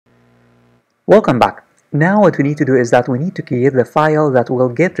Welcome back. Now what we need to do is that we need to create the file that will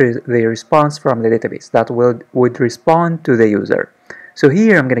get the response from the database that would respond to the user. So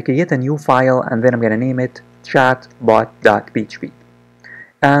here I'm going to create a new file and then I'm going to name it chatbot.php.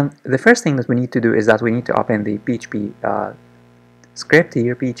 And the first thing that we need to do is that we need to open the PHP script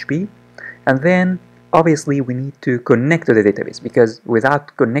here, PHP, and then obviously we need to connect to the database, because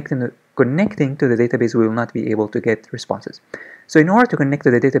without connecting to the database we will not be able to get responses. So in order to connect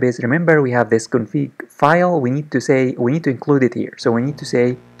to the database, remember we have this config file. We need to include it here. So we need to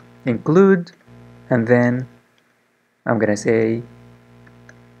say include, and then I'm gonna say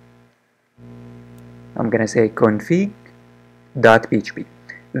config.php.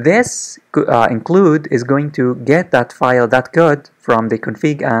 This include is going to get that file, that code from the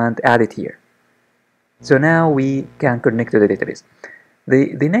config, and add it here. So now we can connect to the database.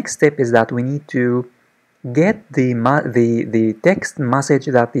 The next step is that we need to get the text message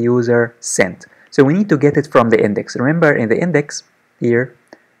that the user sent. So we need to get it from the index. Remember, in the index here,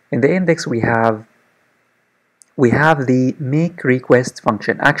 in the index we have the make request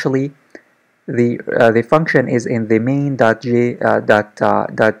function. Actually, the function is in the main.js.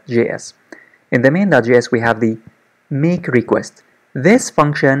 In the main.js we have the make request. This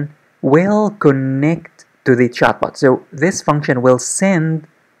function will connect to the chatbot. So this function will send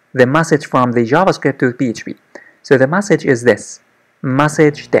the message from the JavaScript to PHP. So the message is this,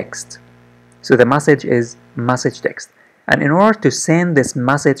 message text. So the message is message text. And in order to send this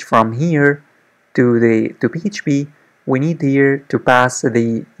message from here to PHP, we need here to pass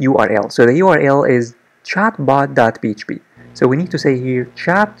the URL. So the URL is chatbot.php. So we need to say here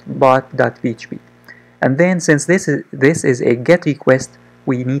chatbot.php. And then since this is a GET request,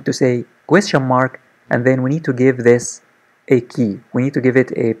 we need to say question mark, and then we need to give this a key. We need to give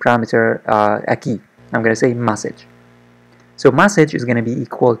it a parameter, a key. I'm going to say message. So message is going to be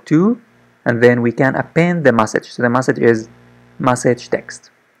equal to, and then we can append the message. So the message is message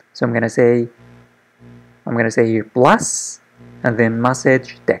text. So I'm going to say here plus, and then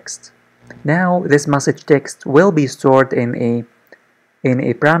message text. Now this message text will be stored in a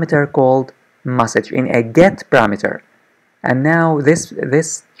parameter called message, in a get parameter. And now this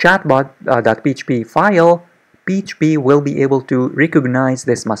chatbot.php file, PHP will be able to recognize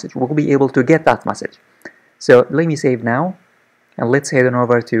this message. We'll be able to get that message. So let me save now, and let's head on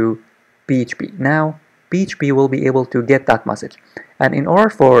over to PHP. Now PHP will be able to get that message. And in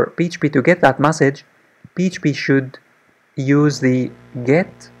order for PHP to get that message, PHP should use the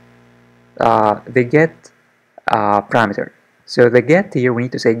get parameter. So the get here, we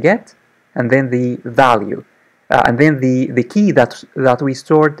need to say get, and then the value. And then the key that we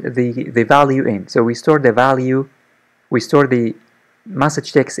stored the value in. So we store the value, we store the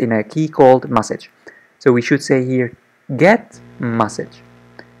message text in a key called message. So we should say here get message.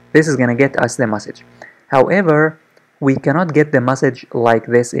 This is going to get us the message. However, we cannot get the message like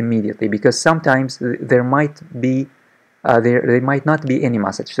this immediately, because sometimes there might be there might not be any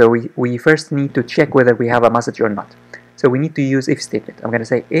message. So we first need to check whether we have a message or not. So we need to use if statement. I'm going to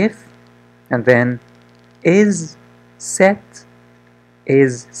say if, and then is set,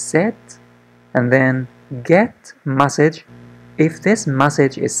 and then get message. If this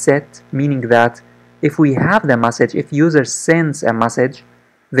message is set, meaning that if we have the message, if user sends a message,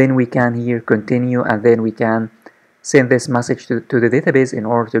 then we can here continue, and then we can send this message to the database in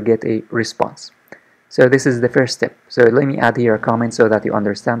order to get a response. So this is the first step. So let me add here a comment so that you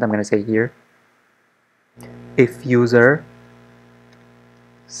understand. I'm going to say here, if user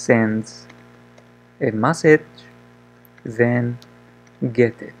sends a message, then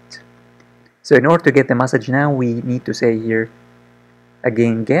get it. So in order to get the message now, we need to say here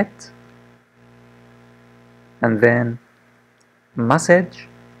again get, and then message,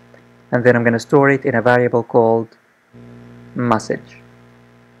 and then I'm going to store it in a variable called message.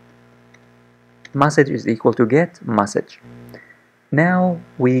 Message is equal to get message. Now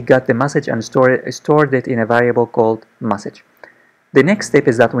we got the message and stored it in a variable called message. The next step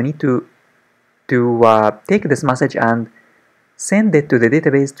is that we need to take this message and send it to the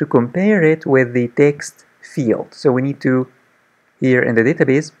database to compare it with the text field. So we need to, here in the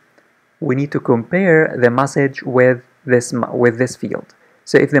database, we need to compare the message with this field.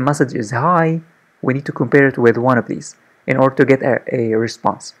 So if the message is high, we need to compare it with one of these in order to get a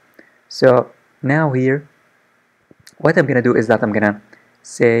response. So now here, what I'm gonna do is that I'm gonna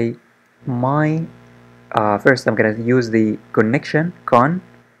say first I'm gonna use the connection con,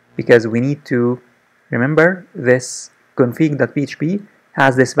 because we need to remember this config.php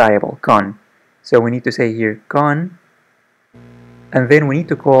has this variable con. So we need to say here con, and then we need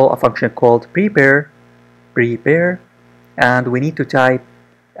to call a function called prepare, and we need to type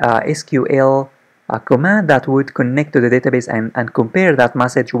SQL command that would connect to the database and compare that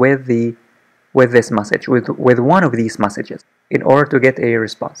message with this message, with one of these messages, in order to get a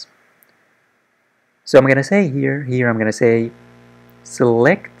response. So I'm gonna say here I'm gonna say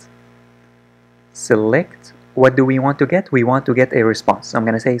select. What do we want to get? We want to get a response. So I'm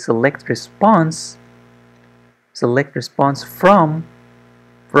gonna say select response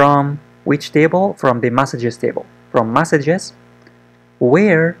from which table? From the messages table. From messages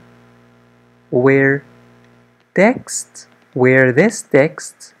where text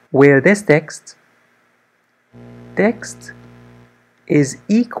is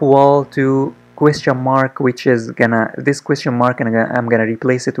equal to question mark, which is this question mark, and I'm gonna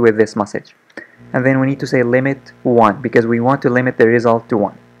replace it with this message. And then we need to say limit 1, because we want to limit the result to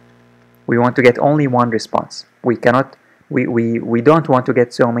 1. We want to get only one response. We cannot, we don't want to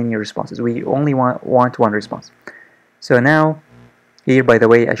get so many responses. We only want one response. So now, here, by the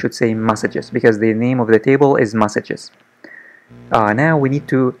way, I should say messages, because the name of the table is messages. Now we need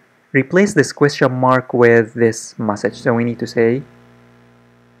to replace this question mark with this message. So we need to say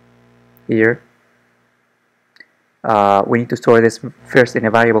here, we need to store this first in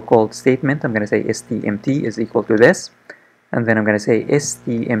a variable called statement. I'm going to say stmt is equal to this, and then I'm going to say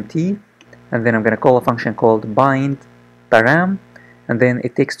stmt, and then I'm going to call a function called bind param, and then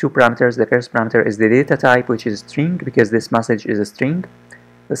it takes two parameters. The first parameter is the data type, which is string, because this message is a string.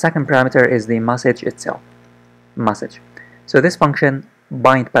 The second parameter is the message itself, message. So this function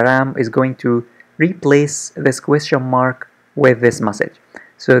bind param is going to replace this question mark with this message.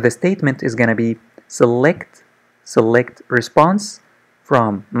 So the statement is going to be select response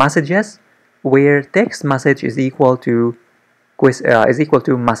from messages where text message is equal to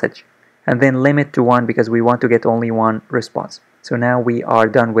message, and then limit to 1, because we want to get only one response. So now we are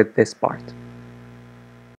done with this part.